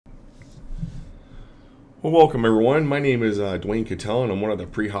Well, welcome everyone. My name is Dwayne Cattell, and I'm one of the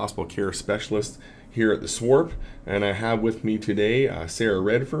pre-hospital care specialists here at the SWORP. And I have with me today Sarah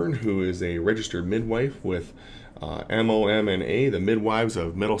Redfern, who is a registered midwife with MOMNA, the Midwives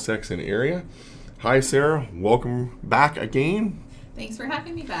of Middlesex and Area. Hi, Sarah. Welcome back again. Thanks for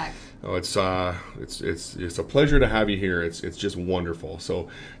having me back. Oh, it's a pleasure to have you here. It's just wonderful. So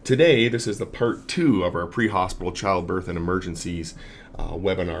today, this is the part 2 of our pre-hospital childbirth and emergencies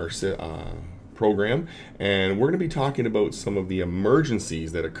webinar program, and we're going to be talking about some of the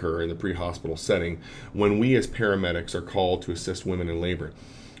emergencies that occur in the pre-hospital setting when we as paramedics are called to assist women in labor.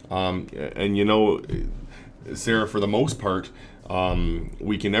 And you know, Sarah, for the most part,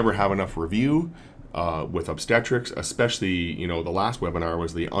 we can never have enough review with obstetrics, especially, you know, the last webinar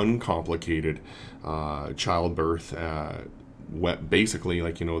was the uncomplicated childbirth, basically,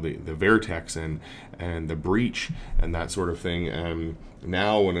 like, you know, the vertex and the breech and that sort of thing. And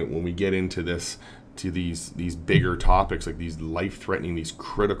now when we get into these bigger topics, like these life-threatening, these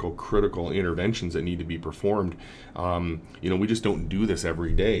critical interventions that need to be performed, you know, we just don't do this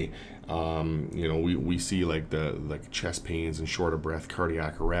every day. You know, we see like chest pains and short of breath,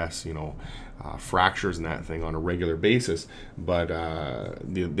 cardiac arrests, you know, fractures and that thing on a regular basis. But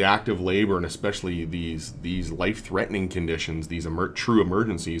the active labor, and especially these life-threatening conditions, these true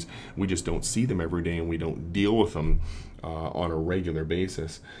emergencies, we just don't see them every day, and we don't deal with them on a regular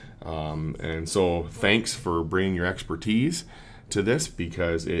basis. And so thanks for bringing your expertise to this,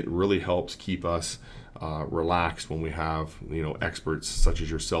 because it really helps keep us relaxed when we have, you know, experts such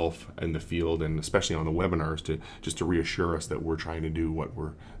as yourself in the field, and especially on the webinars, to reassure us that we're trying to do what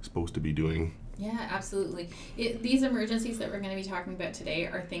we're supposed to be doing. Yeah, absolutely. These emergencies that we're going to be talking about today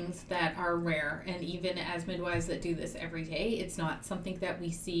are things that are rare, and even as midwives that do this every day, it's not something that we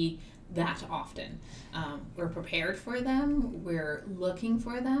see that often. We're prepared for them, we're looking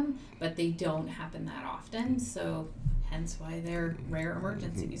for them, but they don't happen that often, so hence why they're rare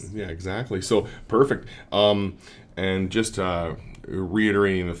emergencies. Yeah, exactly. So perfect. And just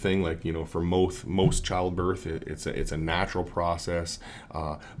reiterating the thing, like, you know, for most childbirth, it's a natural process,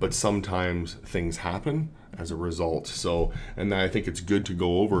 but sometimes things happen as a result. So, and I think it's good to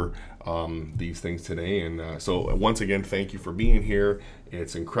go over these things today. And so once again, thank you for being here.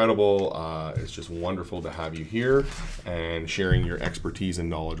 It's incredible. It's just wonderful to have you here and sharing your expertise and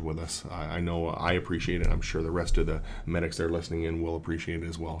knowledge with us. I know I appreciate it. I'm sure the rest of the medics that are listening in will appreciate it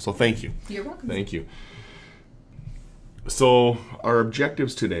as well. So thank you. You're welcome. Thank you. So our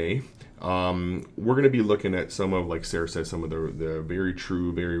objectives today, we're going to be looking at some of, like Sarah said, some of the very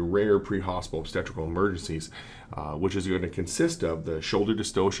rare pre-hospital obstetrical emergencies, which is going to consist of the shoulder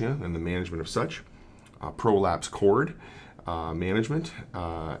dystocia and the management of such, prolapse cord management,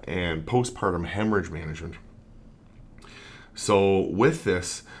 and postpartum hemorrhage management. So with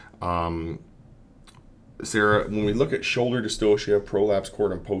this, Sarah, when we look at shoulder dystocia, prolapse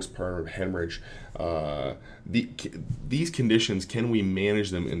cord, and postpartum hemorrhage, these conditions, can we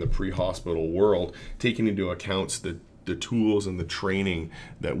manage them in the pre-hospital world, taking into account the tools and the training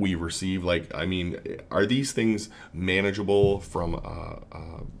that we receive? Like, I mean, are these things manageable from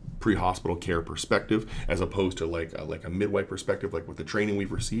a pre-hospital care perspective, as opposed to like a midwife perspective, like with the training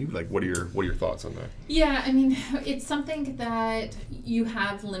we've received? Like, what are your thoughts on that? Yeah, I mean, it's something that you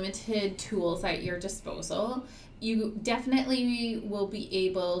have limited tools at your disposal. You definitely will be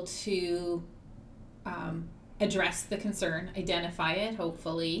able to address the concern, identify it,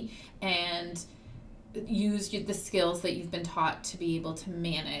 hopefully, and use the skills that you've been taught to be able to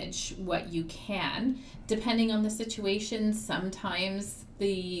manage what you can. Depending on the situation, sometimes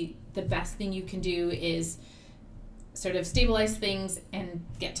the best thing you can do is sort of stabilize things and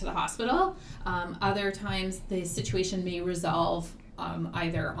get to the hospital. Other times the situation may resolve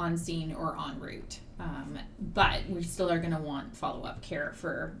either on scene or en route. But we still are going to want follow-up care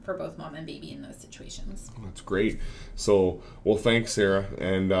for both mom and baby in those situations. That's great. So, well, thanks, Sarah.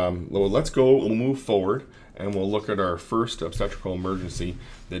 And we'll move forward, and we'll look at our first obstetrical emergency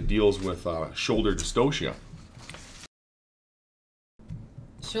that deals with shoulder dystocia.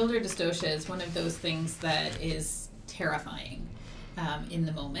 Shoulder dystocia is one of those things that is terrifying in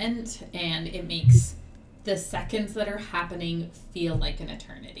the moment, and it makes the seconds that are happening feel like an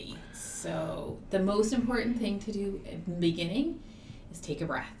eternity. So the most important thing to do at the beginning is take a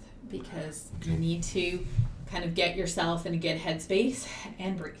breath, because you need to kind of get yourself in a good headspace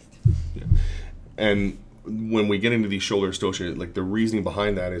and breathe. Yeah. And when we get into these shoulder dystocia, like the reasoning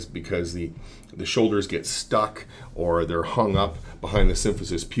behind that is because the shoulders get stuck or they're hung up behind the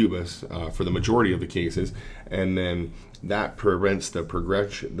symphysis pubis for the majority of the cases, and then that prevents the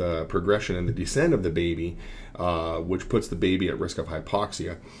progression and the descent of the baby, which puts the baby at risk of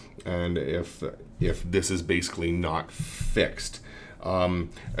hypoxia. And if this is basically not fixed.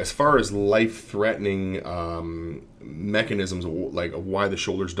 As far as life-threatening mechanisms, like why the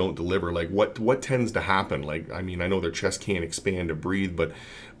shoulders don't deliver, like what tends to happen? Like, I mean, I know their chest can't expand to breathe, but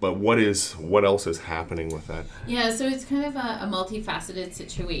what else is happening with that? Yeah, so it's kind of a multifaceted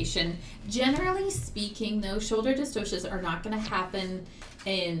situation. Generally speaking, though, shoulder dystocias are not going to happen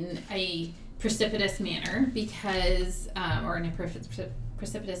in a precipitous manner because, or in a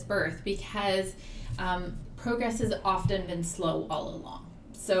precipitous birth, because progress has often been slow all along.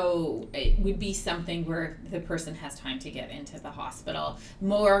 So it would be something where the person has time to get into the hospital.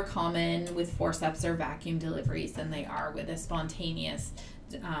 More common with forceps or vacuum deliveries than they are with a spontaneous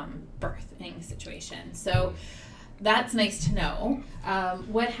birthing situation. So that's nice to know.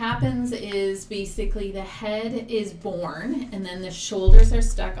 What happens is basically the head is born and then the shoulders are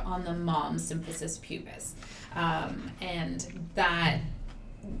stuck on the mom's symphysis pubis. And that,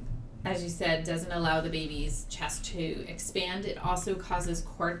 as you said, doesn't allow the baby's chest to expand. It also causes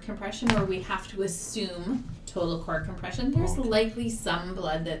cord compression, or we have to assume total cord compression. There's likely some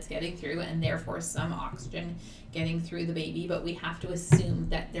blood that's getting through and therefore some oxygen getting through the baby, but we have to assume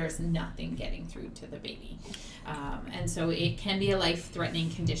that there's nothing getting through to the baby. And so it can be a life-threatening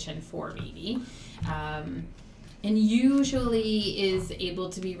condition for baby. And usually is able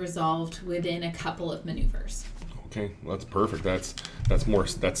to be resolved within a couple of maneuvers. Okay, well, that's perfect.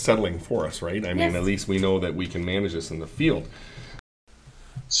 That's settling for us, right? I mean, at least we know that we can manage this in the field.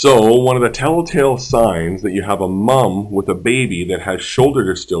 So one of the telltale signs that you have a mom with a baby that has shoulder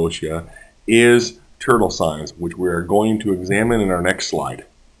dystocia is turtle signs, which we are going to examine in our next slide.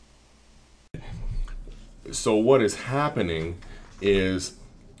 So what is happening is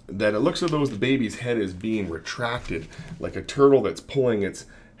that it looks as though the baby's head is being retracted, like a turtle that's pulling its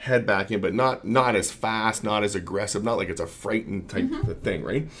head back in, but not as fast, not as aggressive, not like it's a frightened type of thing,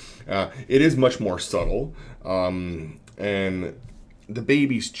 right? It is much more subtle, and the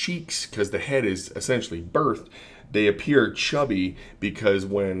baby's cheeks, because the head is essentially birthed, they appear chubby because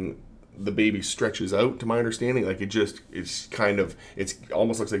when the baby stretches out, to my understanding, like it's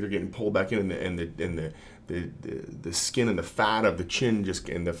almost looks like they're getting pulled back in, and the skin and the fat of the chin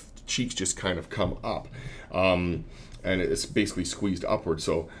and the cheeks just kind of come up. And it's basically squeezed upward.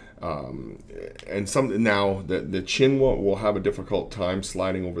 So, and now the chin will have a difficult time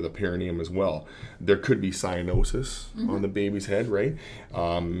sliding over the perineum as well. There could be cyanosis on the baby's head, right?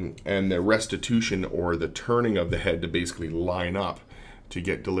 And the restitution or the turning of the head to basically line up to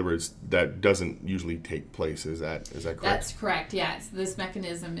get delivered, that doesn't usually take place. Is that correct? That's correct. Yes, this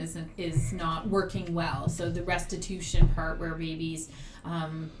mechanism is not working well. So the restitution part, where babies,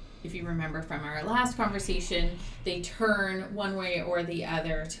 if you remember from our last conversation, they turn one way or the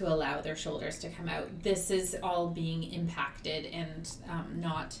other to allow their shoulders to come out. This is all being impacted and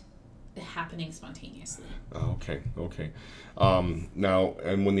not happening spontaneously. Okay. Now,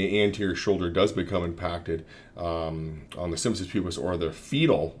 and when the anterior shoulder does become impacted on the symphysis pubis, or the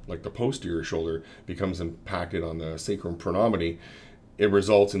fetal, like the posterior shoulder, becomes impacted on the sacrum pronomedy, it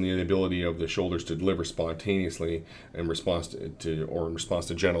results in the inability of the shoulders to deliver spontaneously in response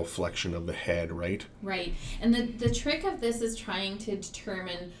to gentle flexion of the head, right? Right. And the trick of this is trying to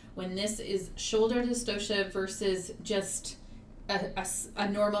determine when this is shoulder dystocia versus just a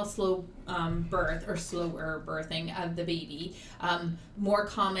normal slow birth or slower birthing of the baby. More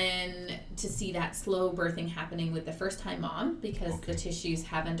common to see that slow birthing happening with the first-time mom because the tissues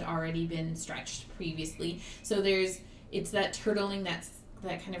haven't already been stretched previously. So it's that turtling, that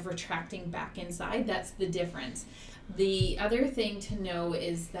kind of retracting back inside. That's the difference. The other thing to know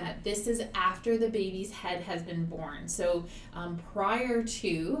is that this is after the baby's head has been born. So prior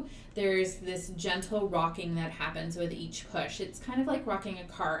to, there's this gentle rocking that happens with each push. It's kind of like rocking a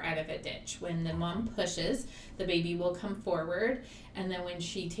car out of a ditch. When the mom pushes, the baby will come forward, and then when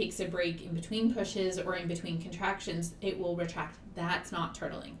she takes a break in between pushes or in between contractions, it will retract. That's not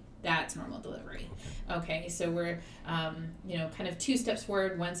turtling. That's normal delivery. Okay, so we're, kind of 2 steps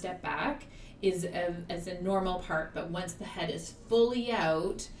forward, 1 step back is as a normal part, but once the head is fully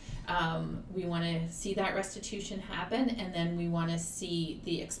out, We want to see that restitution happen, and then we want to see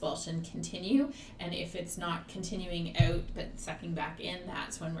the expulsion continue. And if it's not continuing out but sucking back in,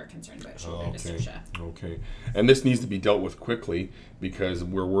 that's when we're concerned about shoulder dystocia. Okay. And this needs to be dealt with quickly because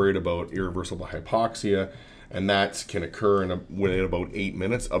we're worried about irreversible hypoxia, and that can occur within about 8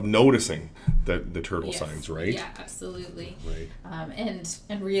 minutes of noticing the turtle signs, right? Yeah, absolutely. Right.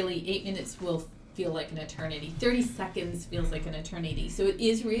 And really, 8 minutes will feel like an eternity. 30 seconds feels like an eternity. So it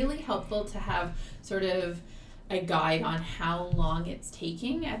is really helpful to have sort of a guide on how long it's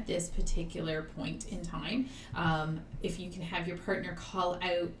taking at this particular point in time. If you can have your partner call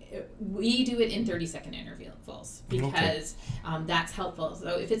out, we do it in 30-second intervals because that's helpful.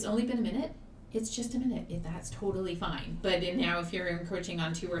 So if it's only been a minute, it's just a minute. That's totally fine. But now if you're encroaching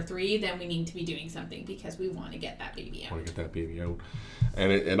on 2 or 3, then we need to be doing something because we want to get that baby out.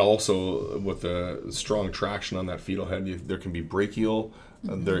 And it also, with the strong traction on that fetal head, there can be brachial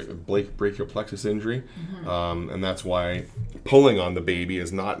plexus injury. And that's why pulling on the baby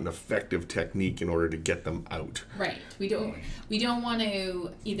is not an effective technique in order to get them out. Right. We don't want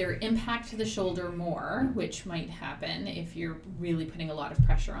to either impact the shoulder more, which might happen if you're really putting a lot of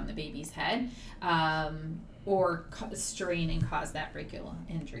pressure on the baby's head, or strain and cause that brachial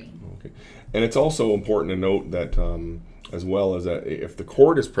injury. Okay. And it's also important to note that as well as that if the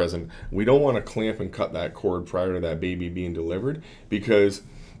cord is present, we don't want to clamp and cut that cord prior to that baby being delivered, because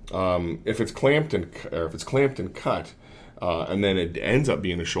if it's clamped and cut, and then it ends up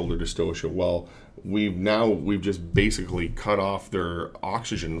being a shoulder dystocia, well, we've just basically cut off their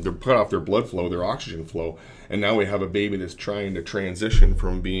oxygen, cut off their blood flow, their oxygen flow, and now we have a baby that's trying to transition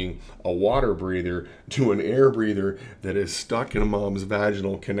from being a water breather to an air breather that is stuck in a mom's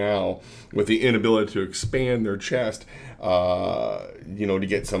vaginal canal with the inability to expand their chest, to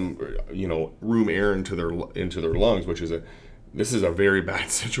get some, room air into their lungs, which is this is a very bad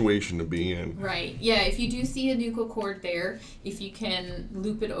situation to be in. Right. Yeah, if you do see a nuchal cord there, if you can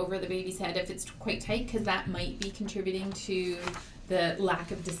loop it over the baby's head if it's quite tight, because that might be contributing to the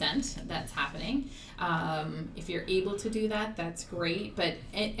lack of descent that's happening. If you're able to do that, that's great. But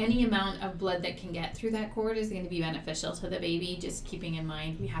any amount of blood that can get through that cord is going to be beneficial to the baby, just keeping in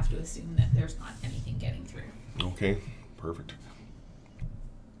mind we have to assume that there's not anything getting through. Okay, perfect.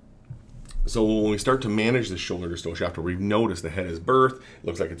 So when we start to manage the shoulder dystocia after we've noticed the head is birthed, it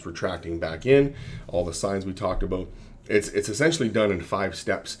looks like it's retracting back in, all the signs we talked about, it's essentially done in 5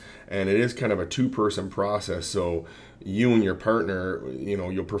 steps, and it is kind of a 2-person process. So you and your partner,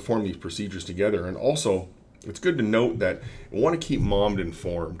 you'll perform these procedures together. And also, it's good to note that we want to keep mom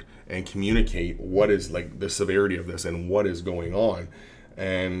informed and communicate what is like the severity of this and what is going on.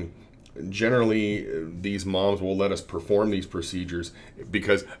 And generally, these moms will let us perform these procedures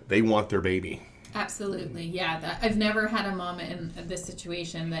because they want their baby. Absolutely, yeah. I've never had a mom in this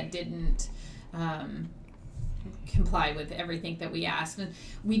situation that didn't comply with everything that we asked. And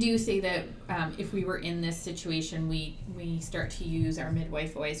we do say that if we were in this situation, we start to use our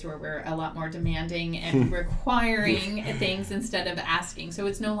midwife voice, where we're a lot more demanding and requiring things instead of asking. So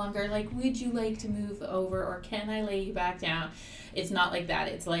it's no longer like, would you like to move over, or can I lay you back down? It's not like that.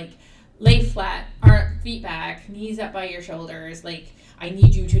 It's like, lay flat, feet back, knees up by your shoulders, like, I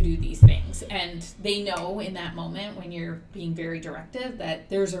need you to do these things. And they know in that moment, when you're being very directive, that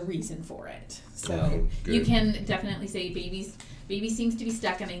there's a reason for it. So you can definitely say, baby seems to be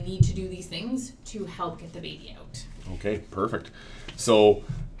stuck and I need to do these things to help get the baby out. Okay, perfect. So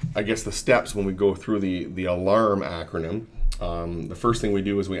I guess the steps when we go through the ALARM acronym, the first thing we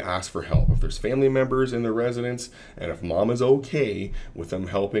do is we ask for help. If there's family members in the residence, and if mom is okay with them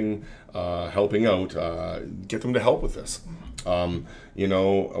helping out, get them to help with this.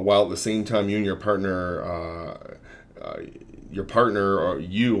 While at the same time you and your partner, or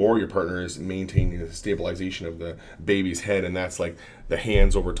your partner is maintaining the stabilization of the baby's head, and that's like the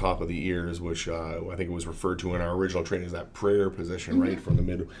hands over top of the ears, which I think it was referred to in our original training as that prayer position, right, from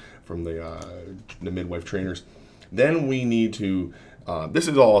the midwife trainers. Then we need to, this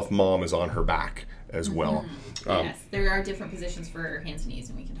is all if mom is on her back as well. Yes, there are different positions for hands and knees,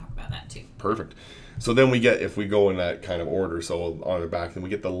 and we can talk about that too. Perfect. So then if we go in that kind of order, so on her back, then we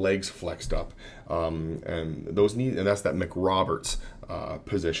get the legs flexed up, and those knees, and that's that McRoberts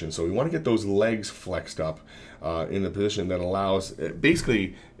position. So we want to get those legs flexed up in the position that allows,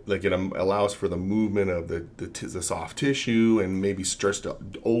 basically, like it allows for the movement of the soft tissue, and maybe stretch to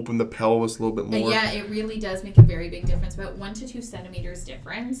open the pelvis a little bit more. Yeah, it really does make a very big difference, about 1 to 2 centimeters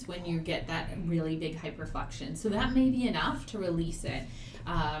difference when you get that really big hyperflexion. So that may be enough to release it.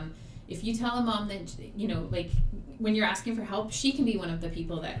 If you tell a mom that, like when you're asking for help, she can be one of the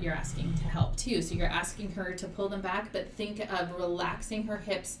people that you're asking to help too. So you're asking her to pull them back, but think of relaxing her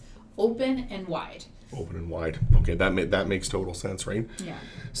hips open and wide. Open and wide. Okay, that makes total sense, right? Yeah.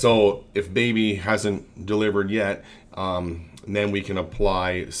 So if baby hasn't delivered yet, then we can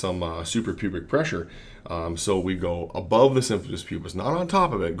apply some suprapubic pressure. So we go above the symphysis pubis, not on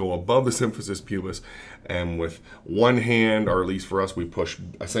top of it, go above the symphysis pubis, and with one hand, or at least for us, we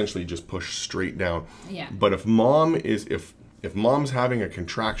essentially just push straight down. Yeah. But if mom's having a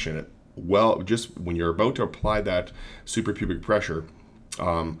contraction, just when you're about to apply that suprapubic pressure,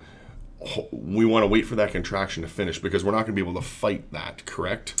 we want to wait for that contraction to finish, because we're not going to be able to fight that,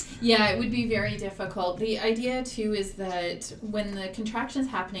 correct? Yeah, it would be very difficult. The idea too is that when the contraction is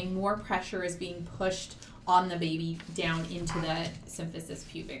happening, more pressure is being pushed on the baby down into the symphysis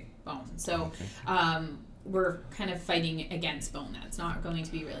pubic bone. So we're kind of fighting against bone. That's not going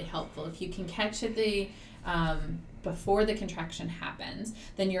to be really helpful. If you can catch it before the contraction happens,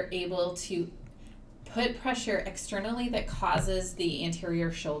 then you're able to put pressure externally that causes the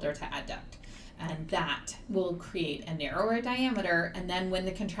anterior shoulder to adduct, and that will create a narrower diameter, and then when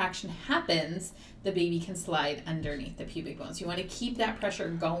the contraction happens, the baby can slide underneath the pubic bone. So you want to keep that pressure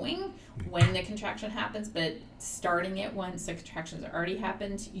going when the contraction happens, but starting it once the contractions have already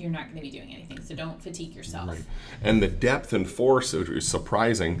happened, you're not going to be doing anything, so don't fatigue yourself. Right. And the depth and force is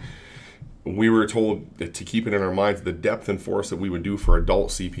surprising. We were told that to keep it in our minds, the depth and force that we would do for adult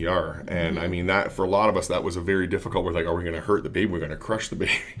CPR. And I mean, that for a lot of us, that was a very difficult. We're like, are we going to hurt the baby? We're going to crush the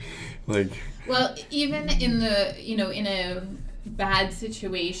baby. Well, even in in a bad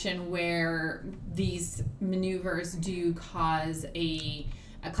situation where these maneuvers do cause a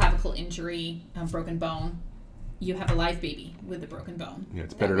clavicle injury, broken bone, you have a live baby with a broken bone. Yeah,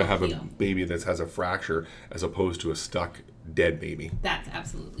 it's better to have a baby that has a fracture as opposed to a stuck dead baby. That's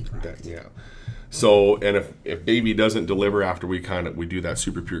absolutely correct. Yeah. So, and if baby doesn't deliver after we do that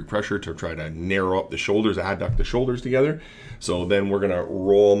suprapubic pressure to try to narrow up the shoulders, adduct the shoulders together, so then we're going to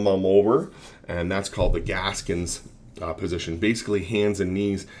roll mom over, and that's called the Gaskins position, basically hands and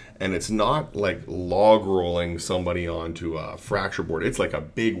knees. And it's not like log rolling somebody onto a fracture board. It's like a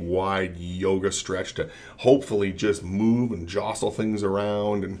big wide yoga stretch to hopefully just move and jostle things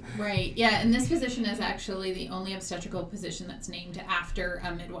around. And right, yeah, and this position is actually the only obstetrical position that's named after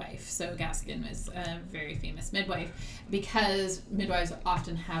a midwife. So Gaskin was a very famous midwife, because midwives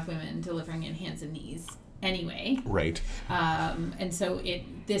often have women delivering in hands and knees anyway. Right. And so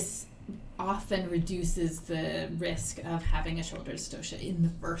this often reduces the risk of having a shoulder dystocia in the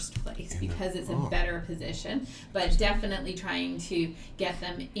first place, because it's a better position. But definitely trying to get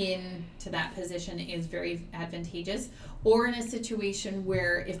them into that position is very advantageous. Or in a situation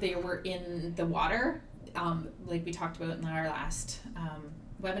where if they were in the water, like we talked about in our last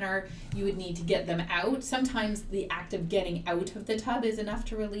webinar, you would need to get them out. Sometimes the act of getting out of the tub is enough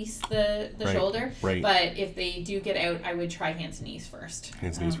to release the shoulder. Right. But if they do get out, I would try hands and knees first.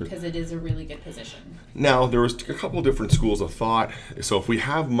 Hands and knees first. Because it is a really good position. Now, there was a couple different schools of thought. So if we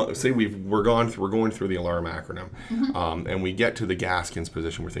have, say we're going through the alarm acronym, and we get to the Gaskins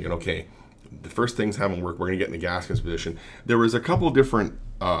position, we're thinking, okay, the first things haven't worked, we're going to get in the Gaskins position. There was a couple different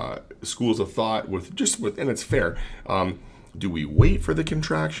schools of thought and it's fair. Do we wait for the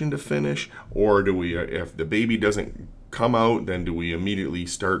contraction to finish, or do we, if the baby doesn't come out, then do we immediately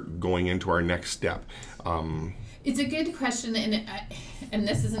start going into our next step? It's a good question, and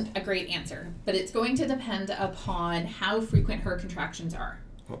this isn't a great answer, but it's going to depend upon how frequent her contractions are.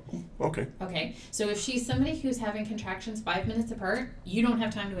 Okay. Okay, so if she's somebody who's having contractions 5 minutes apart, you don't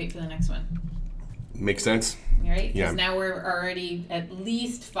have time to wait for the next one. Makes sense. Right? Because Yeah. now we're already at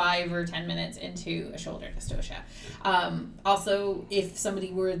least 5 or 10 minutes into a shoulder dystocia. Also, if somebody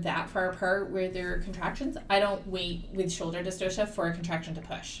were that far apart with their contractions, I don't wait with shoulder dystocia for a contraction to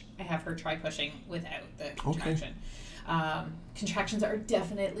push. I have her try pushing without the contraction. Okay. Contractions are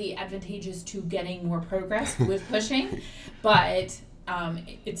definitely advantageous to getting more progress with pushing, but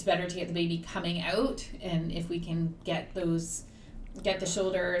it's better to get the baby coming out, and if we can get the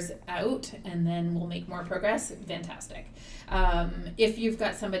shoulders out, and then we'll make more progress, fantastic. If you've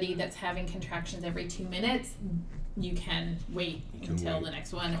got somebody that's having contractions every 2 minutes, you can wait until the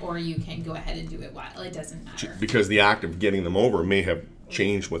next one, or you can go ahead and do it while. It doesn't matter. Because the act of getting them over may have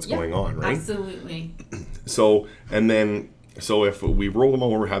changed what's going on, right? Absolutely. So if we roll them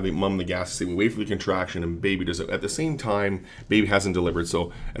over, have the mom the gas, say we wait for the contraction, and baby does it at the same time, baby hasn't delivered.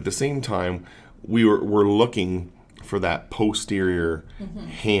 So at the same time, we're looking for that posterior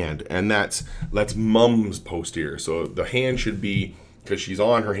hand, and that's mom's posterior. So the hand should be, because she's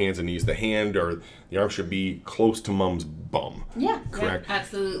on her hands and knees, the hand or the arm should be close to mom's bum. Yeah, correct. Yeah,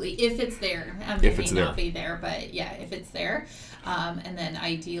 absolutely. If it's there, if it may not be there, but yeah, if it's there, and then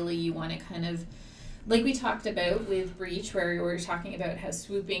ideally you want to kind of like we talked about with breech, where we were talking about how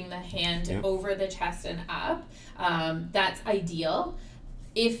swooping the hand Yep. over the chest and up, that's ideal.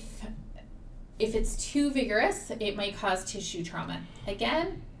 If it's too vigorous, it might cause tissue trauma.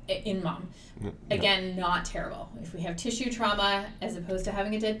 Again, in mom. Again, not terrible. If we have tissue trauma as opposed to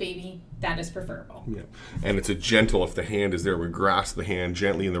having a dead baby, that is preferable. Yeah, and it's a gentle, if the hand is there, we grasp the hand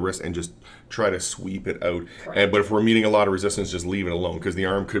gently in the wrist and just try to sweep it out. But if we're meeting a lot of resistance, just leave it alone, because the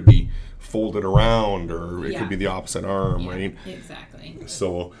arm could be folded around, or it could be the opposite arm, right? Exactly.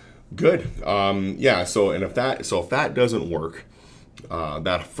 So good. Yeah. So if that doesn't work,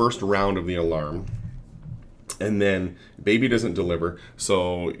 that first round of the alarm, and then baby doesn't deliver,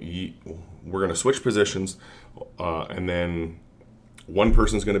 so we're going to switch positions, and then one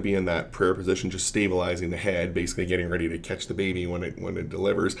person's going to be in that prayer position, just stabilizing the head, basically getting ready to catch the baby when it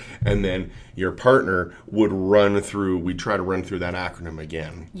delivers, and then your partner would we'd try to run through that acronym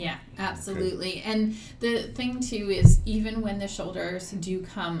again. Yeah, absolutely. Okay. And the thing too is, even when the shoulders do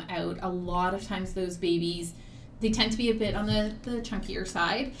come out, a lot of times those babies, they tend to be a bit on the chunkier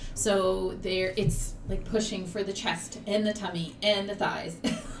side, so it's like pushing for the chest and the tummy and the thighs.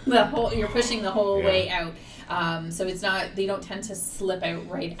 You're pushing the whole way out. So it's not, they don't tend to slip out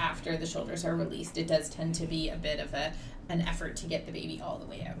right after the shoulders are released. It does tend to be a bit of an effort to get the baby all the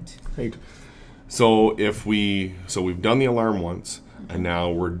way out. Right. So we've done the alarm once, and now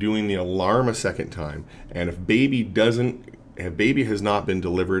we're doing the alarm a second time, and if baby has not been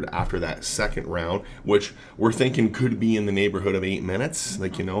delivered after that second round, which we're thinking could be in the neighborhood of 8 minutes,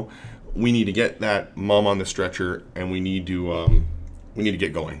 we need to get that mom on the stretcher, and we need to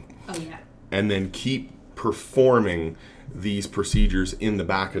get going. Oh yeah. And then keep performing these procedures in the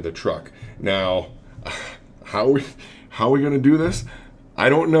back of the truck. Now, how are we going to do this? I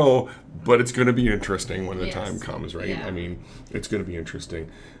don't know, but it's going to be interesting when the time comes, right? Yeah. I mean, it's going to be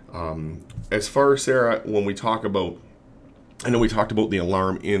interesting. As far as Sarah, when we talk about, I know we talked about the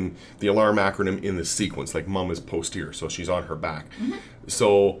alarm acronym in the sequence, like mom is posterior, so she's on her back. Mm-hmm.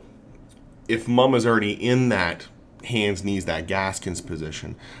 So if mom is already in that hands, knees, that Gaskins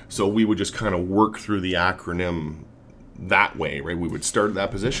position, so we would just kind of work through the acronym that way, right? We would start at that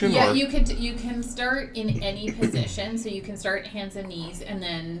position. Yeah, you can start in any position. So you can start hands and knees, and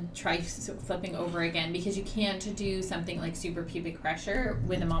then try flipping over again, because you can't do something like suprapubic pressure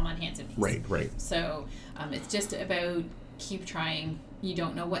with a mom on hands and knees. Right. So it's just about keep trying. You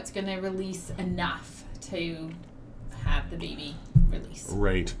don't know what's going to release enough to have the baby release.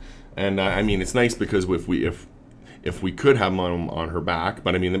 Right, and I mean, it's nice because if we could have mom on her back,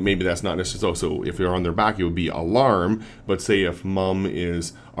 but I mean, maybe that's not necessary. So if they're on their back, it would be alarm. But say if mom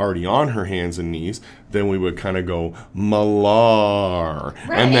is already on her hands and knees, then we would kind of go malar,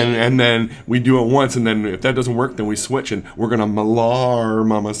 right. and then we do it once, and then if that doesn't work, then we switch, and we're gonna malar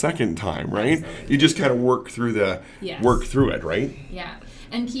mom a second time, right? Absolutely. You just kind of work through it, right? Yeah.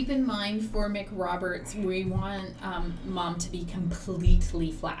 And keep in mind, for McRoberts, we want mom to be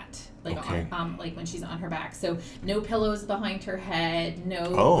completely flat, like like when she's on her back. So no pillows behind her head,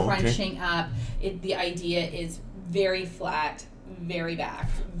 no crunching up. The idea is very flat, very back,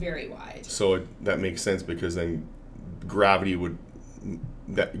 very wide. So that makes sense, because then gravity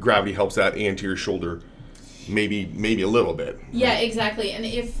helps that anterior shoulder maybe a little bit. Yeah, exactly. And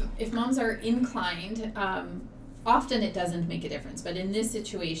if moms are inclined, often it doesn't make a difference, but in this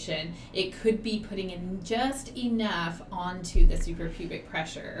situation, it could be putting in just enough onto the suprapubic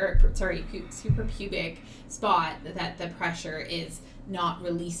spot that the pressure is not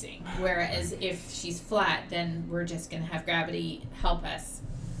releasing. Whereas if she's flat, then we're just going to have gravity help us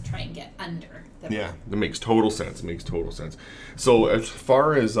try and get under the Yeah, that makes total sense. So as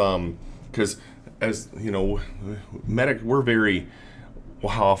far as, because as you know, we're very,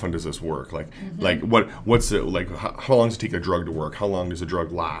 well, how often does this work? Like, what's it like? How long does it take a drug to work? How long does a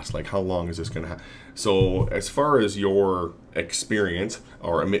drug last? Like, how long is this going to So as far as your experience,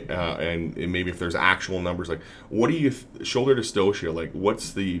 or and maybe if there's actual numbers, like, what do you shoulder dystocia? Like,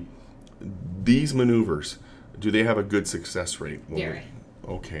 what's these maneuvers? Do they have a good success rate? Very.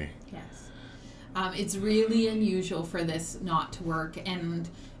 Okay. Yes. It's really unusual for this not to work, and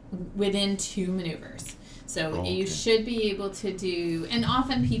within 2 maneuvers. So you should be able to do, and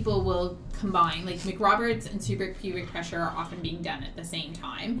often people will combine, like McRoberts and suprapubic pressure are often being done at the same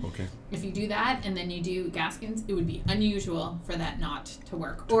time. Okay. If you do that and then you do Gaskins, it would be unusual for that not to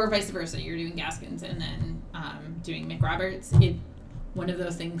work. Or vice versa, you're doing Gaskins and then doing McRoberts. One of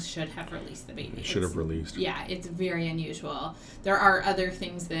those things should have released the baby. It should have released. Yeah, it's very unusual. There are other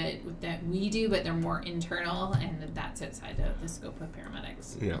things that we do, but they're more internal, and that's outside of the scope of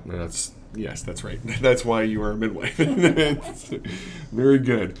paramedics. Yeah, that's right. That's why you are a midwife. Very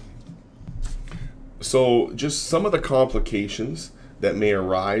good. So just some of the complications that may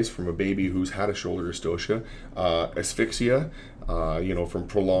arise from a baby who's had a shoulder dystocia: asphyxia, from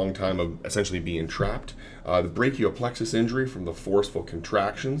prolonged time of essentially being trapped, the brachial plexus injury from the forceful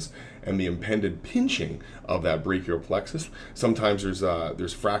contractions and the impended pinching of that brachial plexus. Sometimes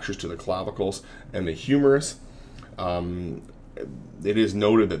there's fractures to the clavicles and the humerus. It is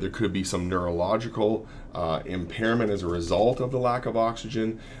noted that there could be some neurological impairment as a result of the lack of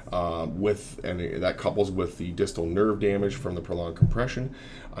oxygen, and that couples with the distal nerve damage from the prolonged compression.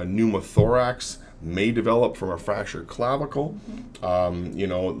 A pneumothorax may develop from a fractured clavicle.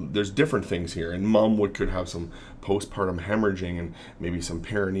 There's different things here, and mom could have some postpartum hemorrhaging and maybe some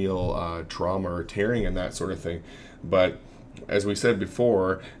perineal trauma or tearing and that sort of thing. But as we said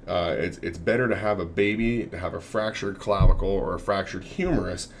before, it's better to have a baby to have a fractured clavicle or a fractured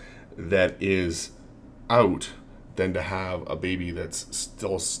humerus that is out than to have a baby that's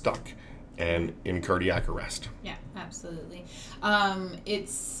still stuck and in cardiac arrest. Yeah, absolutely.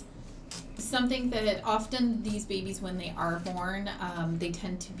 It's something that often these babies, when they are born, they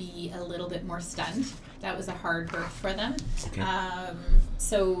tend to be a little bit more stunned. That was a hard birth for them. Okay.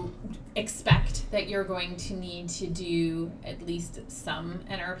 So expect that you're going to need to do at least some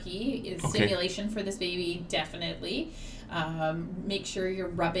NRP. Stimulation for this baby, definitely. Make sure you're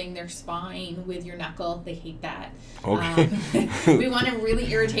rubbing their spine with your knuckle. They hate that. Okay. We want to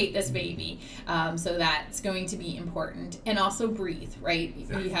really irritate this baby. So that's going to be important. And also breathe, right?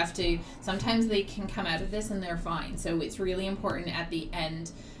 You have to, sometimes they can come out of this and they're fine. So it's really important at the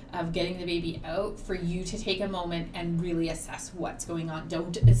end of getting the baby out for you to take a moment and really assess what's going on.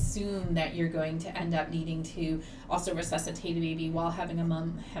 Don't assume that you're going to end up needing to also resuscitate a baby while having a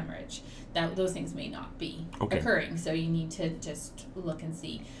mum hemorrhage. Those things may not be occurring, so you need to just look and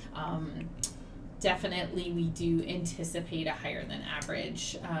see. Definitely we do anticipate a higher than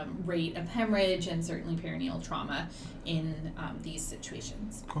average rate of hemorrhage and certainly perineal trauma in these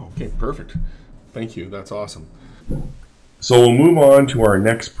situations. Oh, okay, perfect. Thank you, that's awesome. So we'll move on to our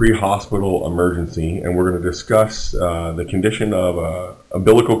next pre-hospital emergency, and we're going to discuss the condition of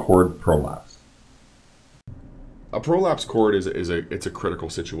umbilical cord prolapse. A prolapse cord is a critical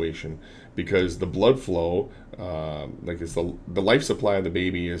situation because the blood flow, the life supply of the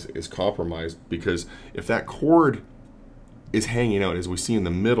baby is compromised, because if that cord is hanging out, as we see in the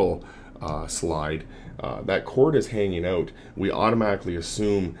middle slide, that cord is hanging out, we automatically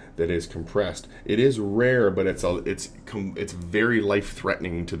assume that it is compressed. It is rare, but it's very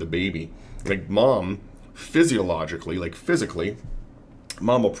life-threatening to the baby. Like mom, physiologically, like physically,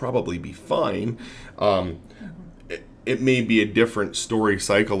 mom will probably be fine. It may be a different story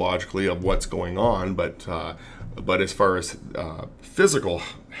psychologically of what's going on, but as far as physical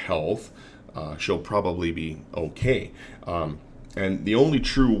health, she'll probably be okay. And the only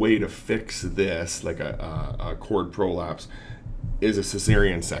true way to fix this, like a cord prolapse, is a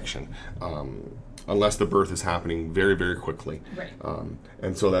cesarean section, unless the birth is happening very, very quickly. Right.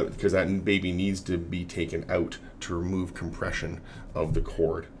 And so because that baby needs to be taken out to remove compression of the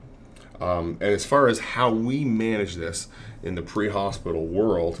cord. And as far as how we manage this in the pre-hospital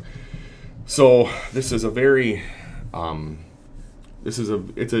world, so this is a very it's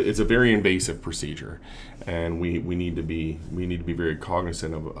a very invasive procedure, and we need to be very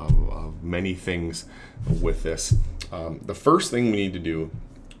cognizant of many things with this. The first thing we need to do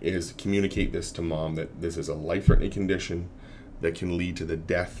is communicate this to mom, that this is a life-threatening condition that can lead to the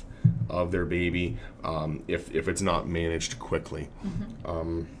death of their baby if it's not managed quickly.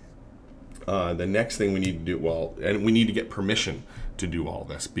 Mm-hmm. The next thing we need to do, and we need to get permission to do all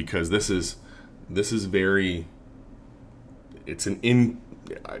this, because this is very,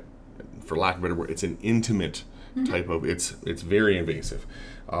 for lack of a better word, it's an intimate type of, it's very invasive.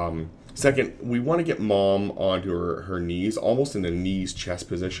 Second, we want to get mom onto her knees, almost in the knees chest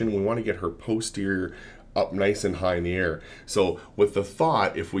position. We want to get her posterior up nice and high in the air. So with the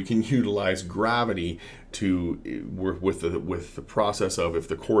thought, if we can utilize gravity to work with the process of, if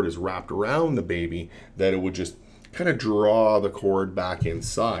the cord is wrapped around the baby, that it would just kind of draw the cord back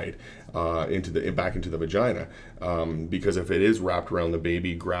inside, back into the vagina. Because if it is wrapped around the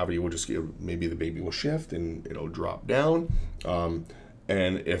baby, gravity will just maybe the baby will shift and it'll drop down.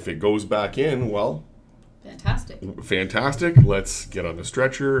 And if it goes back in, well, fantastic. Let's get on the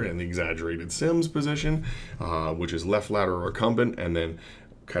stretcher and the exaggerated Sims position, which is left lateral recumbent, and then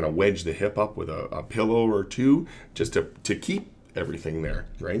kind of wedge the hip up with a pillow or two, just to keep everything there,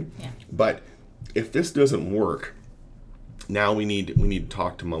 right? Yeah. But if this doesn't work, now we need to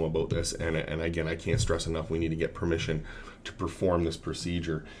talk to mom about this, and again, I can't stress enough, we need to get permission to perform this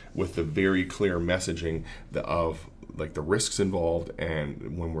procedure with the very clear messaging of like the risks involved,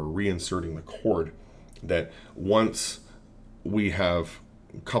 and when we're reinserting the cord. that once we have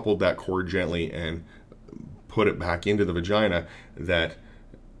coupled that cord gently and put it back into the vagina, that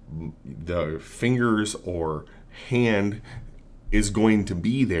the fingers or hand is going to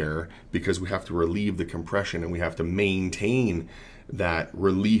be there, because we have to relieve the compression and we have to maintain that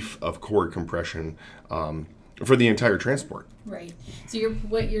relief of cord compression for the entire transport. Right. So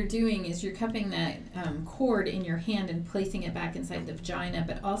what you're doing is you're cupping that cord in your hand and placing it back inside the vagina,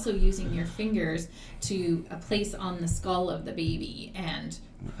 but also using your fingers to place on the skull of the baby and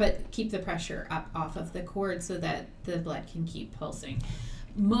keep the pressure up off of the cord so that the blood can keep pulsing.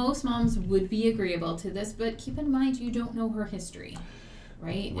 Most moms would be agreeable to this, but keep in mind you don't know her history,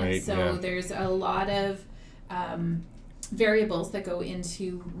 right? And so there's a lot of variables that go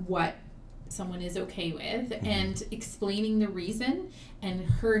into what someone is okay with, and explaining the reason and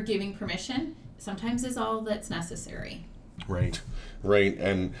her giving permission sometimes is all that's necessary. Right.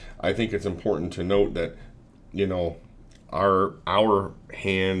 And I think it's important to note that, you know, our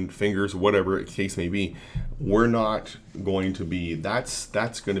hand, fingers, whatever the case may be, we're not going to be, that's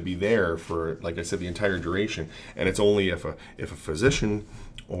going to be there for, like I said, the entire duration. And it's only if a physician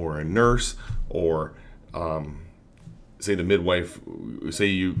or a nurse or say the midwife, say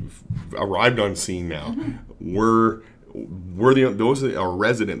you've arrived on scene now, we're those are our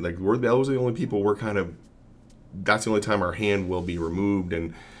resident, like those are the only people we're kind of, that's the only time our hand will be removed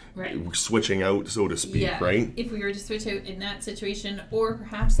and switching out, so to speak, right? If we were to switch out in that situation, or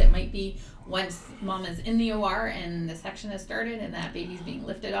perhaps it might be once mom is in the OR and the section has started and that baby's being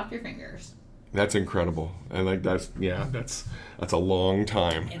lifted off your fingers. That's incredible. And like that's a long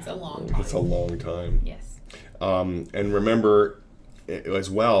time. It's a long time. It's a long time. Yes. And remember as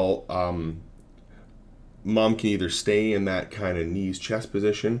well, mom can either stay in that kind of knees chest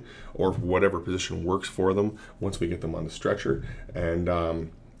position or whatever position works for them once we get them on the stretcher,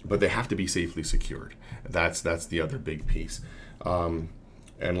 and but they have to be safely secured. That's the other big piece. And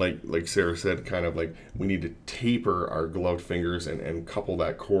like Sarah said, kind of like we need to taper our gloved fingers and couple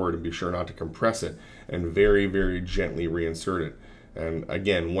that cord and be sure not to compress it, and very, very gently reinsert it. And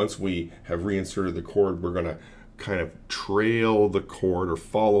again, once we have reinserted the cord, we're going to kind of trail the cord or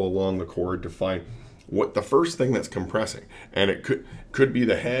follow along the cord to find what the first thing that's compressing. And it could be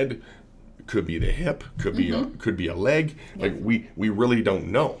the head, could be the hip, could be a leg. Like we really don't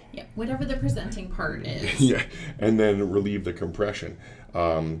know. Yeah, whatever the presenting part is. Yeah, and then relieve the compression.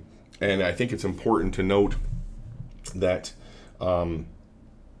 And I think it's important to note that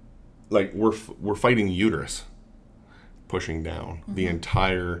like we're fighting the uterus pushing down the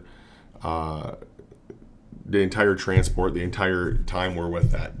entire transport, the entire time we're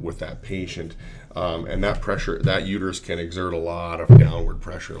with that patient, and that pressure, that uterus can exert a lot of downward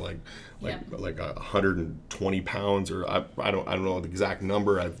pressure, like 120 pounds, or I don't know the exact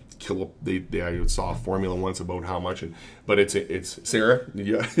number. I saw a formula once about how much, but it's Sarah.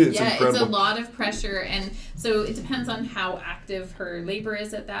 It's incredible. It's a lot of pressure, and so it depends on how active her labor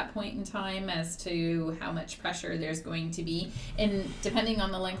is at that point in time as to how much pressure there's going to be, and depending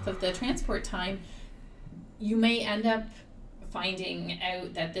on the length of the transport time, you may end up finding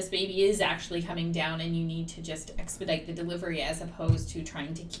out that this baby is actually coming down and you need to just expedite the delivery as opposed to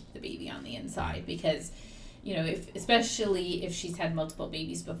trying to keep the baby on the inside, because you know, especially if she's had multiple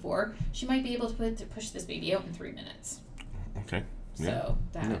babies before, she might be able to push this baby out in 3 minutes. Okay. So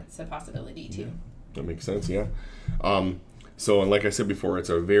that's a possibility too. Yeah. That makes sense. Yeah. So, and like I said before, it's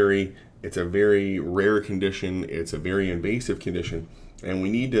a very rare condition. It's a very invasive condition, and we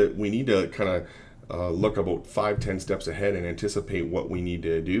need to kind of look about 5-10 steps ahead and anticipate what we need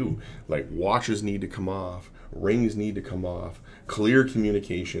to do. Like watches need to come off, rings need to come off, clear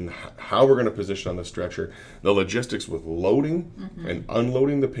communication, how we're going to position on the stretcher, the logistics with loading and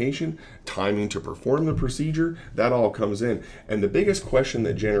unloading the patient, timing to perform the procedure, that all comes in. And the biggest question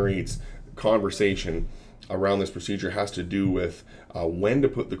that generates conversation around this procedure has to do with when to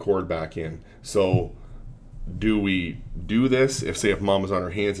put the cord back in. So do we do this if mom is on her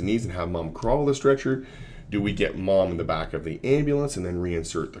hands and knees and have mom crawl the stretcher? Do we get mom in the back of the ambulance and then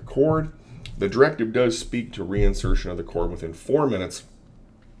reinsert the cord? The directive does speak to reinsertion of the cord within 4 minutes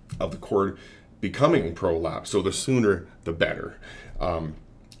of the cord becoming prolapsed, so the sooner the better.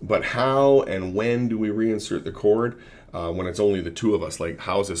 But how and when do we reinsert the cord when it's only the two of us? Like,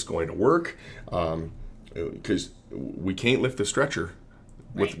 how is this going to work? Because we can't lift the stretcher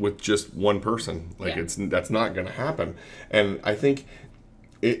with just one person. Like that's not going to happen. And I think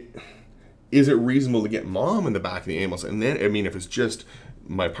is it reasonable to get mom in the back of the ambulance? And then, I mean, if it's just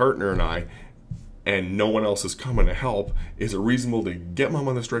my partner and I, and no one else is coming to help, is it reasonable to get mom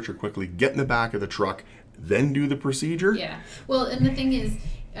on the stretcher quickly, get in the back of the truck, then do the procedure? Yeah. Well, and the thing is,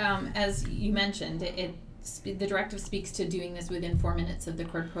 as you mentioned, the directive speaks to doing this within 4 minutes of the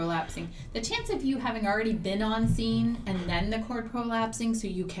cord prolapsing. The chance of you having already been on scene and then the cord prolapsing so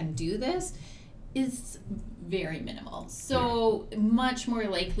you can do this is very minimal. So much more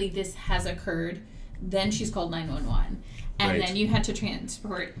likely this has occurred, then she's called 911. And then you had to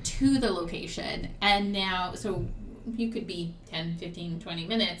transport to the location. And now, so you could be 10, 15, 20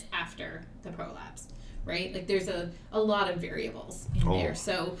 minutes after the prolapse, right? Like there's a lot of variables in there.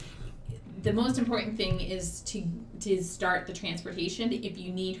 So the most important thing is to start the transportation. If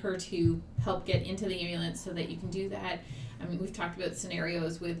you need her to help get into the ambulance so that you can do that. I mean, we've talked about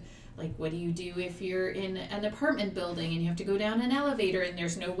scenarios with, like, what do you do if you're in an apartment building and you have to go down an elevator and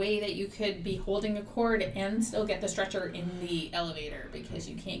there's no way that you could be holding a cord and still get the stretcher in the elevator because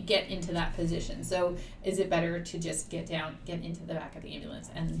you can't get into that position. So is it better to just get into the back of the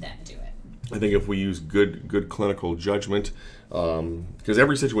ambulance and then do it? I think if we use good clinical judgment, because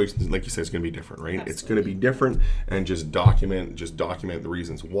every situation, like you said, is going to be different, right? Absolutely. It's going to be different, and just document the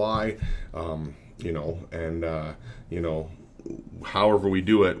reasons why, however we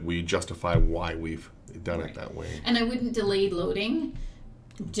do it, we justify why we've done it that way. And I wouldn't delay loading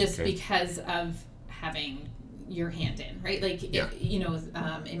just because of having your hand in, right? Like,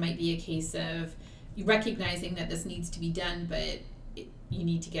 it might be a case of you recognizing that this needs to be done, but you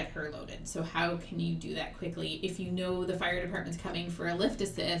need to get her loaded. So how can you do that quickly? If you know the fire department's coming for a lift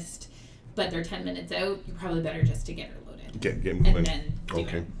assist, but they're 10 minutes out, you're probably better just to get her loaded. Get moving. And then do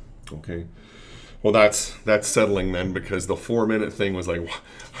it. Okay. Well, that's settling then, because the 4 minute thing was like,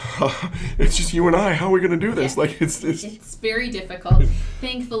 it's just you and I. How are we going to do this? Yeah. Like it's very difficult.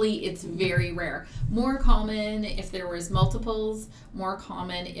 Thankfully, it's very rare. More common if there was multiples. More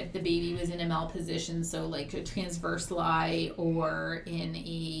common if the baby was in a malposition, so like a transverse lie or in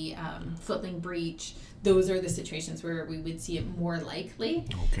a footling breech. Those are the situations where we would see it more likely.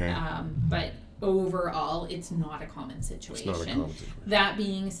 Okay. But overall, it's not a common situation. That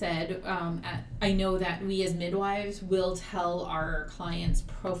being said, I know that we as midwives will tell our clients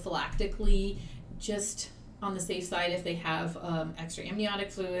prophylactically, just on the safe side, if they have extra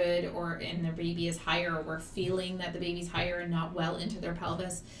amniotic fluid and their baby is higher, or we're feeling that the baby's higher and not well into their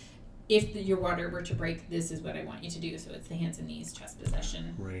pelvis, if your water were to break, this is what I want you to do. So it's the hands and knees, chest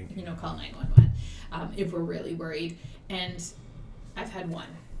position, right. Call 911 if we're really worried. And I've had one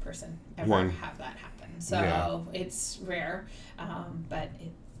person ever have that happen. So it's rare, but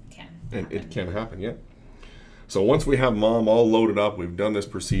it can happen. And it can happen, yeah. So once we have mom all loaded up, we've done this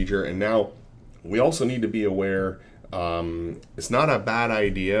procedure, and now we also need to be aware, it's not a bad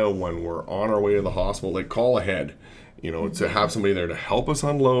idea when we're on our way to the hospital, like call ahead, to have somebody there to help us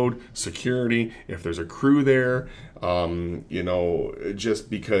unload, security, if there's a crew there,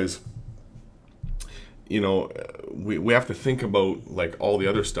 just because we have to think about like all the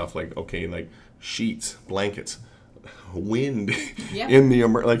other stuff, like, okay, like sheets, blankets, wind in the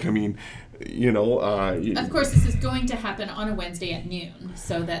of course, this is going to happen on a Wednesday at noon,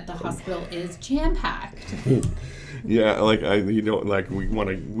 so that the hospital is jam-packed. Yeah, we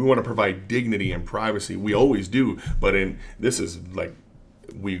want to provide dignity and privacy. We always do, but this is like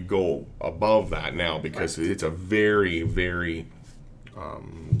we go above that now, because it's a very, very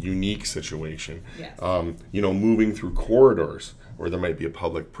unique situation. Yes. Moving through corridors where there might be a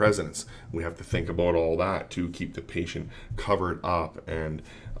public presence, we have to think about all that to keep the patient covered up, and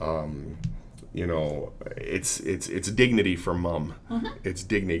it's dignity for mom. Mm-hmm. It's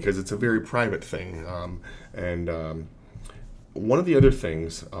dignity because it's a very private thing. One of the other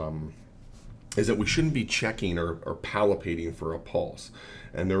things is that we shouldn't be checking or palpating for a pulse.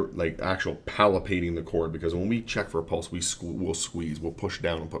 And they're like actual palpating the cord, because when we check for a pulse, we'll squeeze, we'll push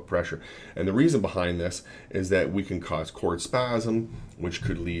down and put pressure. And the reason behind this is that we can cause cord spasm, which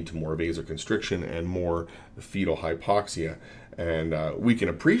could lead to more vasoconstriction and more fetal hypoxia. And we can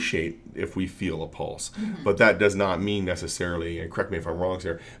appreciate if we feel a pulse, but that does not mean necessarily, and correct me if I'm wrong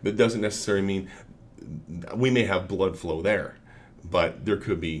here, that doesn't necessarily mean we may have blood flow there, but there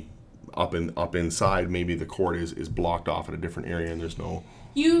could be up inside, maybe the cord is blocked off at a different area and there's no.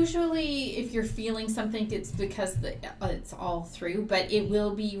 Usually, if you're feeling something, it's because it's all through, but it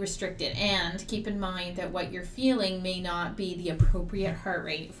will be restricted. And keep in mind that what you're feeling may not be the appropriate heart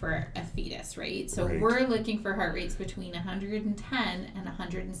rate for a fetus, right? So we're looking for heart rates between 110 and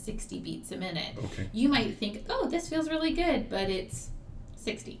 160 beats a minute. Okay. You might think, oh, this feels really good, but it's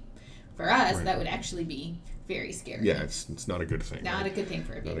 60. For us, that would actually be very scary. Yeah, it's not a good thing. Not a good thing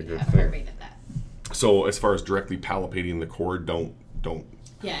for a baby to have a heart rate at that. So as far as directly palpating the cord, don't.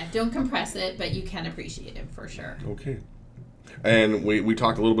 Yeah, don't compress it, but you can appreciate it for sure. Okay. And we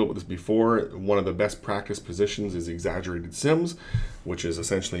talked a little bit about this before. One of the best practice positions is exaggerated Sims, which is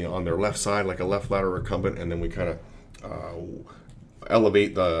essentially on their left side, like a left lateral recumbent, and then we kind of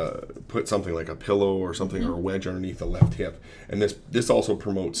elevate put something like a pillow or something or a wedge underneath the left hip. And this also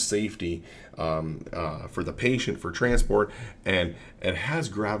promotes safety for the patient, for transport, and it has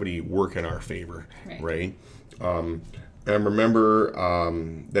gravity work in our favor, right? And remember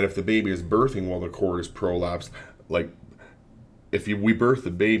that if the baby is birthing while the cord is prolapsed, like if we birth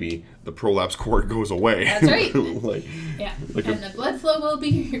the baby, the prolapse cord goes away. That's right. And the blood flow will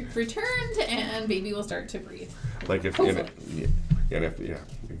be returned, and baby will start to breathe. Like if,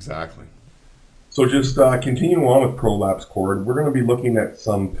 exactly. So just continuing on with prolapse cord, we're going to be looking at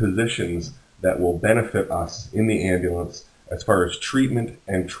some positions that will benefit us in the ambulance as far as treatment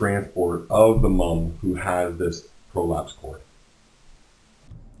and transport of the mom who has this prolapse cord.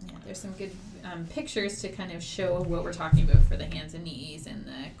 Yeah, there's some good pictures to kind of show what we're talking about for the hands and knees and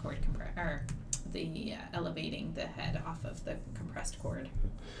the cord elevating the head off of the compressed cord.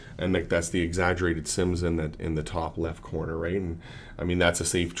 And that's the exaggerated Sims in the top left corner, right? And I mean, that's a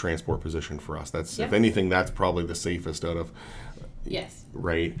safe transport position for us. That's if anything, that's probably the safest out of. Yes.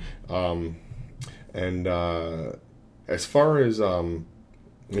 Right. And as far as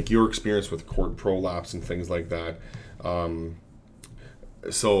like your experience with cord prolapse and things like that,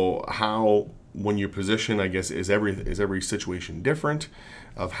 so how, when you position, I guess, is every situation different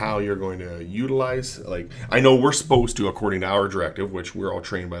of how you're going to utilize? Like, I know we're supposed to, according to our directive, which we're all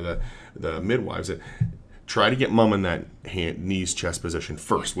trained by the midwives, that try to get mom in that knees chest position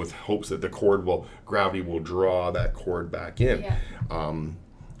first, with hopes that the gravity will draw that cord back in.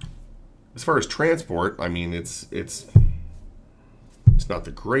 As far as transport, I mean, it's not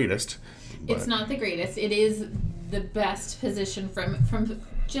the greatest. It's not the greatest. It is the best position from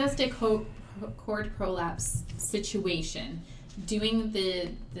just a cord prolapse situation. Doing the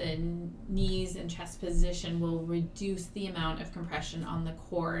knees and chest position will reduce the amount of compression on the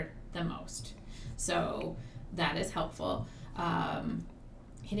cord the most. So that is helpful.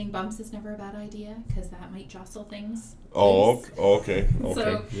 Hitting bumps is never a bad idea because that might jostle things. Oh, okay.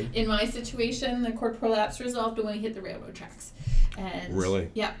 So in my situation, the cord prolapse resolved when we hit the railroad tracks. And really?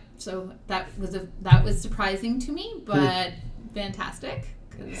 Yeah. So that was surprising to me, but fantastic.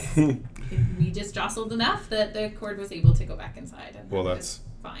 Because we just jostled enough that the cord was able to go back inside, and that's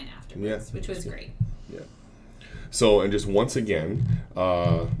fine afterwards, which was great. Yeah. So, and just once again,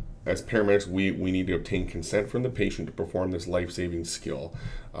 as paramedics, we need to obtain consent from the patient to perform this life-saving skill.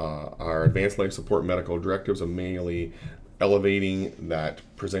 Our advanced life support medical directives are mainly elevating that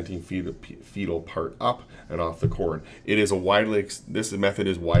presenting fetal part up and off the cord. This method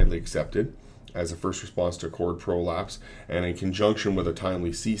is widely accepted as a first response to cord prolapse, and in conjunction with a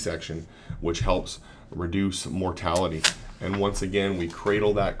timely C-section, which helps reduce mortality. And once again, we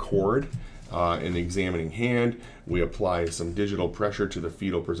cradle that cord in the examining hand. We apply some digital pressure to the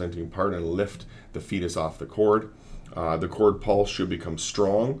fetal presenting part and lift the fetus off the cord. The cord pulse should become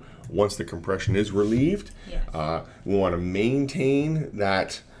strong once the compression is relieved. Yes. We want to maintain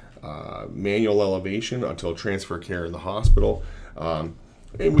that manual elevation until transfer care in the hospital.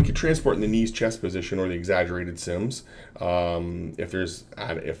 And we could transport in the knees chest position or the exaggerated Sims if it's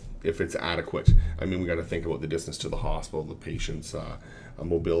adequate. I mean, we got to think about the distance to the hospital, the patient's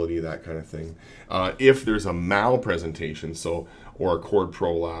mobility, that kind of thing. If there's a malpresentation, or a cord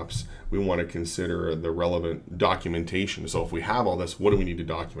prolapse, we want to consider the relevant documentation. So if we have all this, what do we need to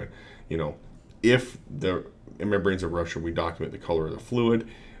document? If the membranes of rupture, we document the color of the fluid,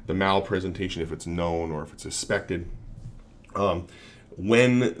 the malpresentation if it's known or if it's suspected.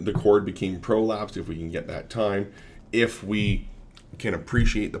 When the cord became prolapsed, if we can get that time, if we can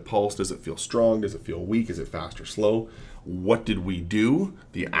appreciate the pulse, does it feel strong, does it feel weak, is it fast or slow, what did we do,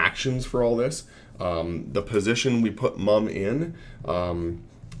 the actions for all this, the position we put mom in, and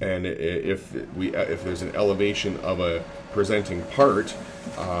if there's an elevation of a presenting part,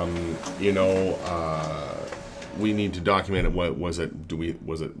 we need to document it. What was it?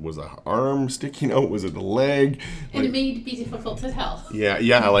 Was the arm sticking out? Was it the leg? And it may be difficult to tell.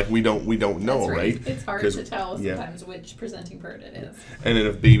 Yeah. Like we don't know, right? It's hard to tell sometimes which presenting part it is. And then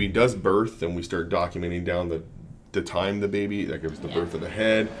if baby does birth, then we start documenting down the time the baby, like if it's the birth of the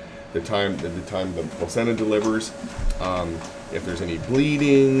head, the time the placenta delivers, if there's any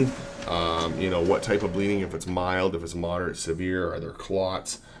bleeding, what type of bleeding, if it's mild, if it's moderate, severe, are there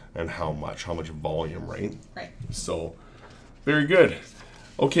clots? And how much volume, right? Right. So, very good.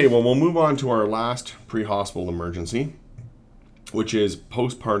 Okay, well, we'll move on to our last pre-hospital emergency, which is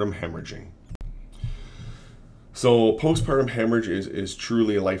postpartum hemorrhaging. So postpartum hemorrhage is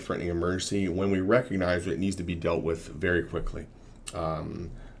truly a life-threatening emergency when we recognize that it needs to be dealt with very quickly.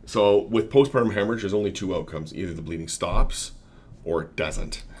 So with postpartum hemorrhage, there's only two outcomes. Either the bleeding stops or it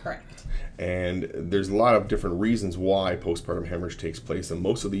doesn't. Correct. And there's a lot of different reasons why postpartum hemorrhage takes place, and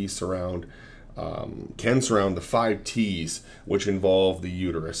most of these can surround the 5 T's, which involve the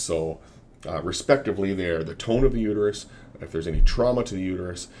uterus. So respectively, they are the tone of the uterus, if there's any trauma to the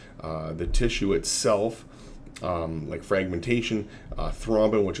uterus, the tissue itself, like fragmentation,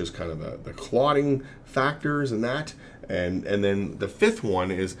 thrombin, which is kind of the clotting factors and that. And then the 5th one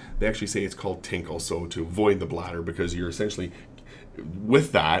is, they actually say it's called tinkle, so to void the bladder, because you're essentially,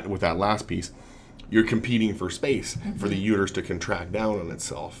 with that last piece, you're competing for space for the uterus to contract down on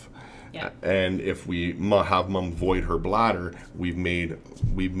itself. Yeah. And if we have mom void her bladder, we've made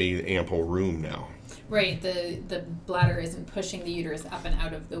ample room now. Right, the bladder isn't pushing the uterus up and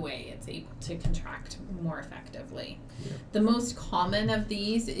out of the way. It's able to contract more effectively. Yeah. The most common of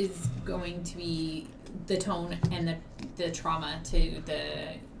these is going to be the tone and the trauma to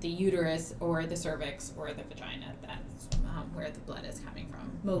the uterus or the cervix or the vagina. That's where the blood is coming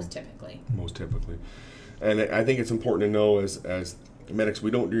from, most typically. Most typically. And I think it's important to know as medics,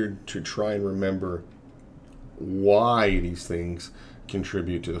 we don't need to try and remember why these things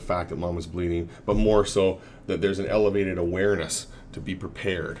contribute to the fact that mom is bleeding, but more so that there's an elevated awareness to be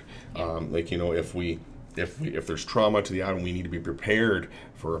prepared. Like, you know, if there's trauma to the abdomen, we need to be prepared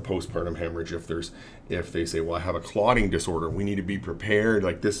for a postpartum hemorrhage. If they say, well, I have a clotting disorder, we need to be prepared.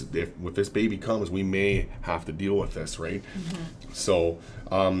 Like this, if this baby comes, we may have to deal with this, right? So,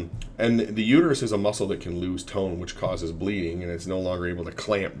 and the uterus is a muscle that can lose tone, which causes bleeding, and it's no longer able to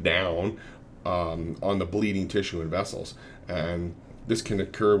clamp down on the bleeding tissue and vessels. And this can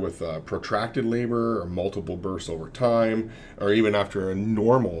occur with protracted labor or multiple births over time, or even after a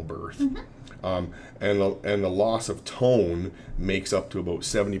normal birth. And the loss of tone makes up to about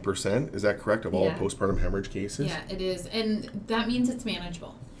 70%. Is that correct, of all postpartum hemorrhage cases? Yeah, it is. And that means it's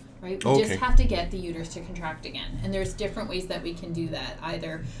manageable, right? We just have to get the uterus to contract again. And there's different ways that we can do that,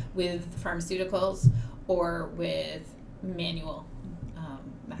 either with pharmaceuticals or with manual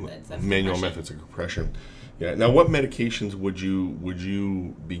methods of methods of compression. Yeah. Now, what medications would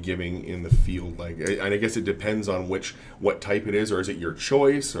you be giving in the field? Like, and I guess it depends on what type it is, or is it your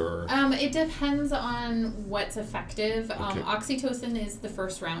choice, or? It depends on what's effective. Oxytocin is the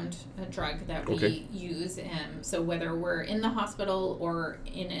first round drug that we use. So whether we're in the hospital or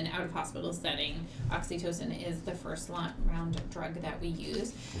in an out of hospital setting, oxytocin is the first round drug that we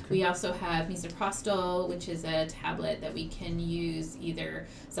use. We also have misoprostol, which is a tablet that we can use either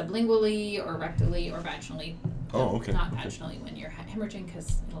sublingually or rectally or vaginally. Not vaginally when you're hemorrhaging,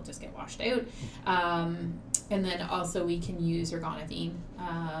 because it'll just get washed out. And then also we can use ergonovine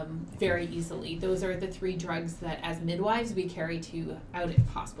very easily. Those are the 3 drugs that as midwives we carry to out of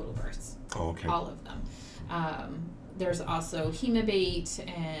hospital births. All of them. There's also hemabate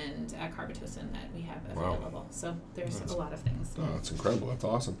and carbetocin that we have available. So there's a lot of things. Oh, that's incredible. That's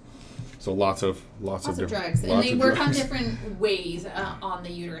awesome. So lots of drugs, and they work on different ways on the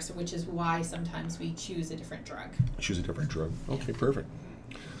uterus, which is why sometimes we choose a different drug. Okay, perfect.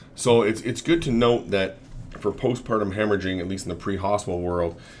 So it's good to note that for postpartum hemorrhaging, at least in the pre-hospital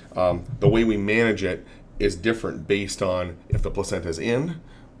world, the way we manage it is different based on if the placenta is in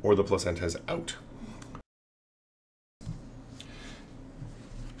or the placenta is out.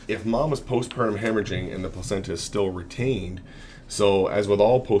 If mom is postpartum hemorrhaging and the placenta is still retained, so as with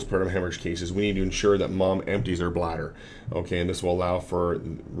all postpartum hemorrhage cases, we need to ensure that mom empties her bladder, and this will allow for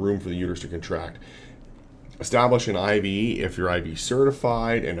room for the uterus to contract. Establish an IV if you're IV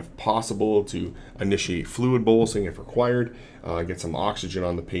certified, and if possible to initiate fluid bolusing if required. Get some oxygen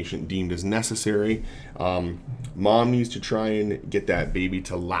on the patient deemed as necessary. Mom needs to try and get that baby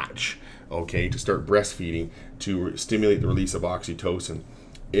to latch, to start breastfeeding, to stimulate the release of oxytocin.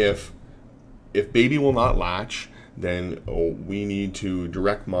 If baby will not latch, then we need to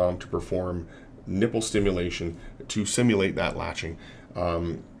direct mom to perform nipple stimulation to simulate that latching,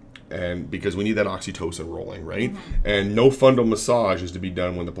 and because we need that oxytocin rolling, right? And no fundal massage is to be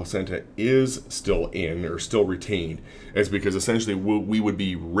done when the placenta is still in or still retained. It's because essentially we would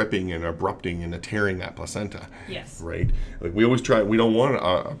be ripping and abrupting and tearing that placenta. Yes. Right? Like we always try, we don't want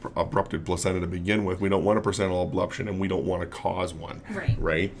an abrupted placenta to begin with. We don't want a placental abruption, and we don't want to cause one.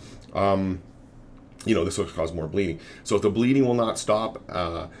 Right? This will cause more bleeding. So if the bleeding will not stop,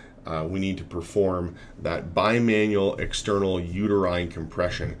 we need to perform that bimanual external uterine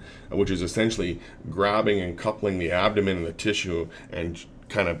compression, which is essentially grabbing and coupling the abdomen and the tissue and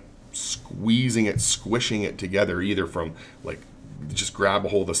kind of squeezing it, squishing it together, either from just grab a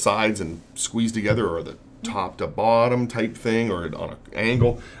hold of the sides and squeeze together, or the top to bottom type thing or on an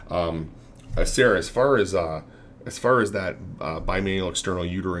angle. Sarah, as far as that bimanual external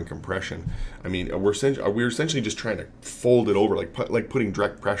uterine compression, I mean, we're essentially just trying to fold it over, like putting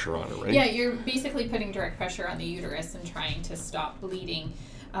direct pressure on it, right? Yeah, you're basically putting direct pressure on the uterus and trying to stop bleeding.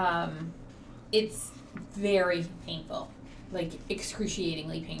 It's very painful, like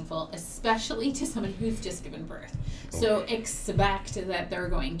excruciatingly painful, especially to somebody who's just given birth. So expect that they're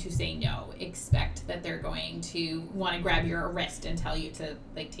going to say no. Expect that they're going to want to grab your wrist and tell you to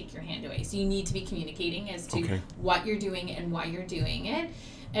like take your hand away. So you need to be communicating as to what you're doing and why you're doing it.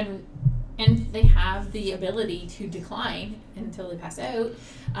 And they have the ability to decline until they pass out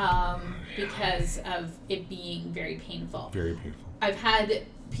because of it being very painful. Very painful. I've had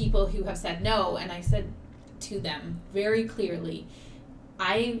people who have said no, and I said to them very clearly,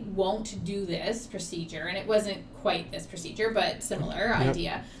 I won't do this procedure, and it wasn't quite this procedure, but similar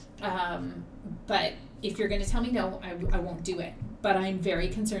idea. But if you're going to tell me no, I won't do it. But I'm very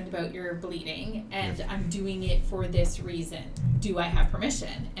concerned about your bleeding, and I'm doing it for this reason. Do I have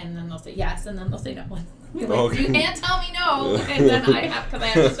permission? And then they'll say yes, and then they'll say no. Like, you can't tell me no, and then I have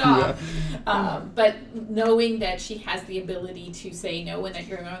to stop. But knowing that she has the ability to say no and that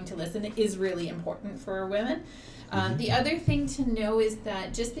you're going to listen is really important for women. The other thing to know is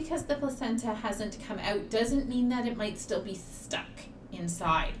that just because the placenta hasn't come out doesn't mean that it might still be stuck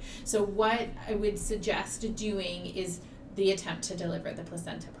inside. So what I would suggest doing is the attempt to deliver the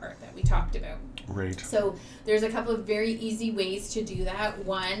placenta part that we talked about. Right. So there's a couple of very easy ways to do that.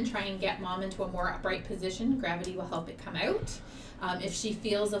 One, try and get mom into a more upright position. Gravity will help it come out. If she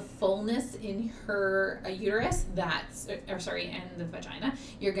feels a fullness in her uterus, and the vagina,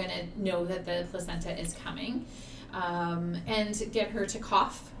 you're going to know that the placenta is coming. And get her to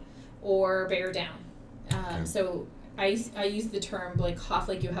cough or bear down. So I use the term like cough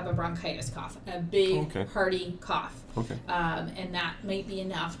like you have a bronchitis cough, a big hearty cough. And that might be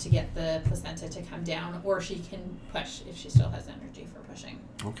enough to get the placenta to come down, or she can push if she still has energy for pushing.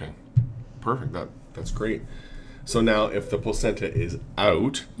 Okay, perfect. That's great. So now if the placenta is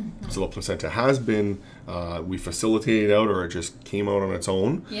out, so the placenta has been, we facilitated out or it just came out on its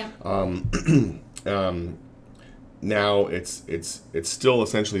own. Now it's still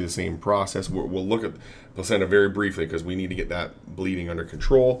essentially the same process. We'll look at placenta very briefly because we need to get that bleeding under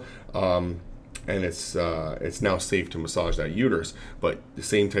control, and it's now safe to massage that uterus. But the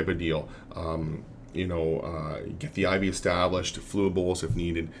same type of deal. Get the IV established, fluid bolus if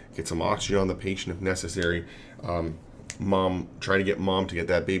needed, get some oxygen on the patient if necessary. Try to get mom to get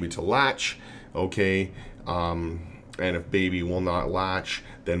that baby to latch. And if baby will not latch,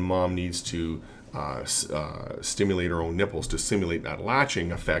 then mom needs to stimulate her own nipples to simulate that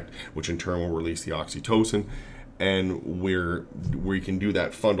latching effect, which in turn will release the oxytocin. And we can do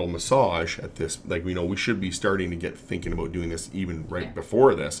that fundal massage at this, like we should be starting to get thinking about doing this even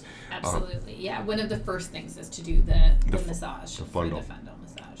before this. Absolutely, one of the first things is to do the massage, the fundal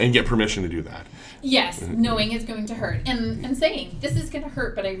massage. And get permission to do that. Yes, knowing it's going to hurt. And saying, this is going to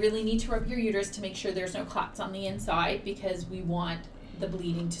hurt, but I really need to rub your uterus to make sure there's no clots on the inside because we want the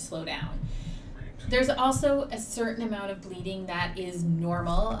bleeding to slow down. There's also a certain amount of bleeding that is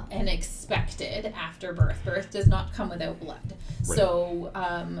normal and expected after birth. Birth does not come without blood. Right. So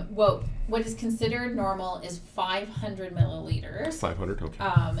what is considered normal is 500 milliliters. 500, okay.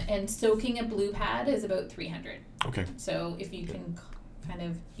 And soaking a blue pad is about 300. Okay. So if you can kind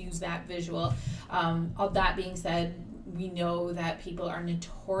of use that visual. All that being said, we know that people are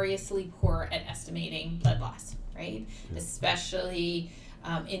notoriously poor at estimating blood loss, right? Yeah. Especially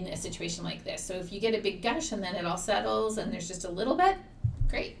in a situation like this. So if you get a big gush and then it all settles and there's just a little bit,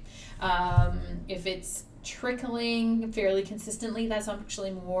 great. If it's trickling fairly consistently, that's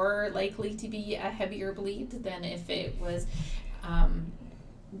actually more likely to be a heavier bleed than if it was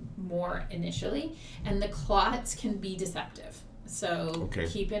more initially. And the clots can be deceptive. So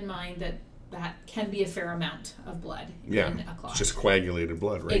keep in mind that can be a fair amount of blood in a clot. It's just coagulated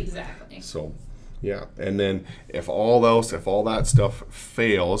blood, right? Exactly. So yeah, and then if all that stuff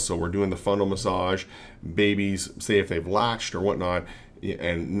fails, so we're doing the fundal massage, babies, say if they've latched or whatnot,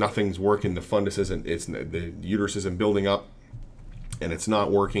 and nothing's working, the fundus the uterus isn't building up, and it's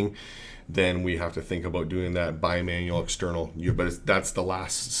not working, then we have to think about doing that bimanual external. But that's the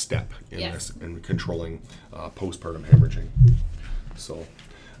last step in this, in controlling postpartum hemorrhaging. So,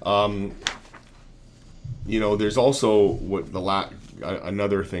 there's also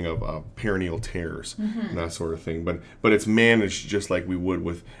another thing of perineal tears and that sort of thing, but it's managed just like we would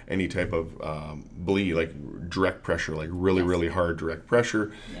with any type of bleed, like direct pressure, like really hard direct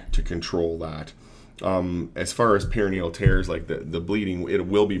pressure to control that. As far as perineal tears, like the bleeding, it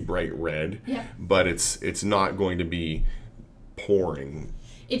will be bright red, Yeah. but it's not going to be pouring.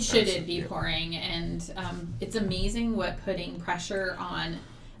 It shouldn't be pouring, and it's amazing what putting pressure on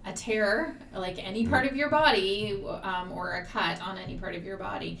a tear, like any part of your body, or a cut on any part of your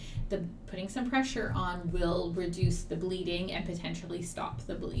body, putting some pressure on will reduce the bleeding and potentially stop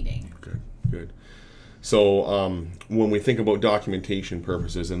the bleeding. Good. So when we think about documentation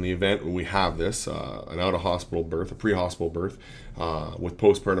purposes, in the event we have this, an out-of-hospital birth, a pre-hospital birth, with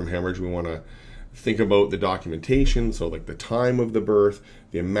postpartum hemorrhage, we want to think about the documentation, so like the time of the birth,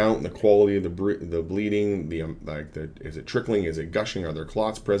 the amount and the quality of the bleeding, is it trickling, is it gushing, are there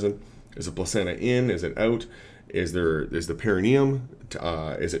clots present, is the placenta in, is it out, is the perineum,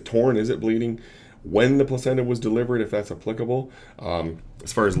 is it torn, is it bleeding, when the placenta was delivered, if that's applicable.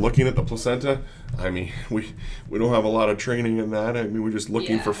 As far as looking at the placenta, I mean, we don't have a lot of training in that. I mean, we're just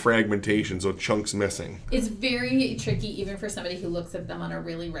looking for fragmentation, so chunks missing. It's very tricky even for somebody who looks at them on a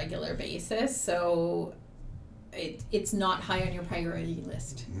really regular basis, so it's not high on your priority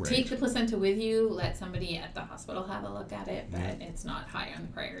list. Right. Take the placenta with you, let somebody at the hospital have a look at it, but it's not high on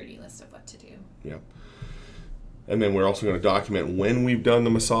the priority list of what to do. Yeah. And then we're also going to document when we've done the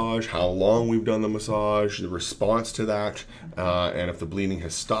massage, how long we've done the massage, the response to that, and if the bleeding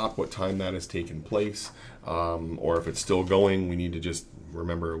has stopped, what time that has taken place, or if it's still going, we need to just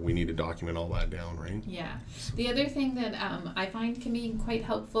remember we need to document all that down, right? Yeah. The other thing that I find can be quite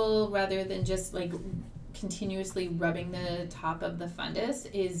helpful, rather than just like continuously rubbing the top of the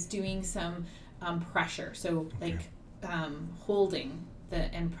fundus, is doing some pressure. So like holding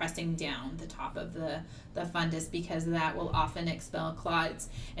and pressing down the top of the fundus, because that will often expel clots,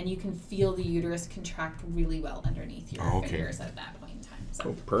 and you can feel the uterus contract really well underneath your fingers at that point in time. So.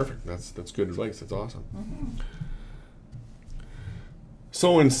 Oh, perfect. That's good advice. That's awesome.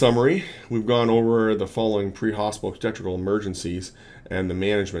 So in summary, we've gone over the following pre-hospital obstetrical emergencies and the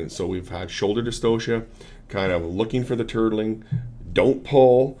management. So we've had shoulder dystocia, kind of looking for the turtling, don't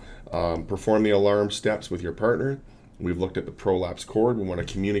pull, perform the alarm steps with your partner. We've looked at the prolapse cord. We want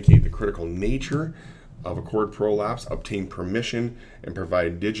to communicate the critical nature of a cord prolapse, obtain permission, and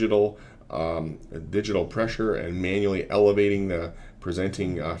provide digital pressure and manually elevating the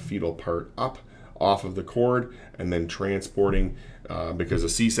presenting fetal part up off of the cord, and then transporting, because a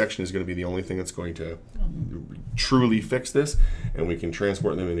C-section is going to be the only thing that's going to truly fix this, and we can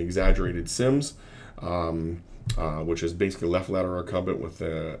transport them in exaggerated SIMS, which is basically left lateral recumbent with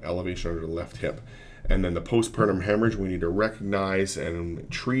the elevation under the left hip. And then the postpartum hemorrhage, we need to recognize and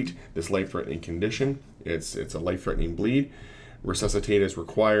treat this life-threatening condition. It's a life-threatening bleed. Resuscitate as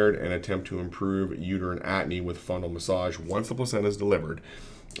required and attempt to improve uterine atony with fundal massage once the placenta is delivered.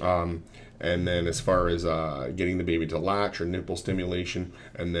 And then as far as getting the baby to latch or nipple stimulation,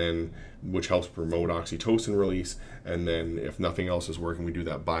 and then which helps promote oxytocin release. And then if nothing else is working, we do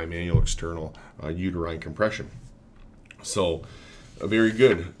that bimanual external uterine compression. So very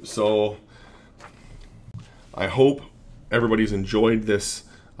good. So I hope everybody's enjoyed this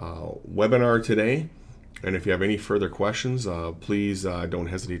webinar today. And if you have any further questions, please don't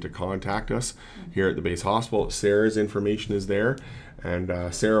hesitate to contact us here at the base hospital. Sarah's information is there.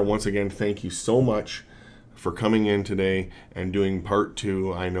 And Sarah, once again, thank you so much for coming in today and doing part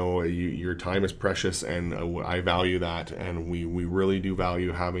 2. I know your time is precious, and I value that. And we really do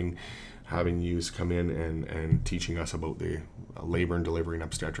value having you come in and teaching us about the labor and delivery and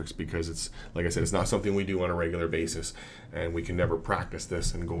obstetrics, because it's, like I said, it's not something we do on a regular basis, and we can never practice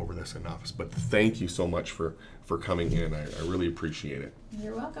this and go over this enough. But thank you so much for coming in. I really appreciate it.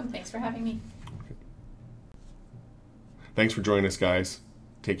 You're welcome. Thanks for having me. Thanks for joining us, guys.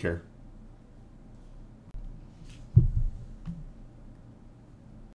 Take care.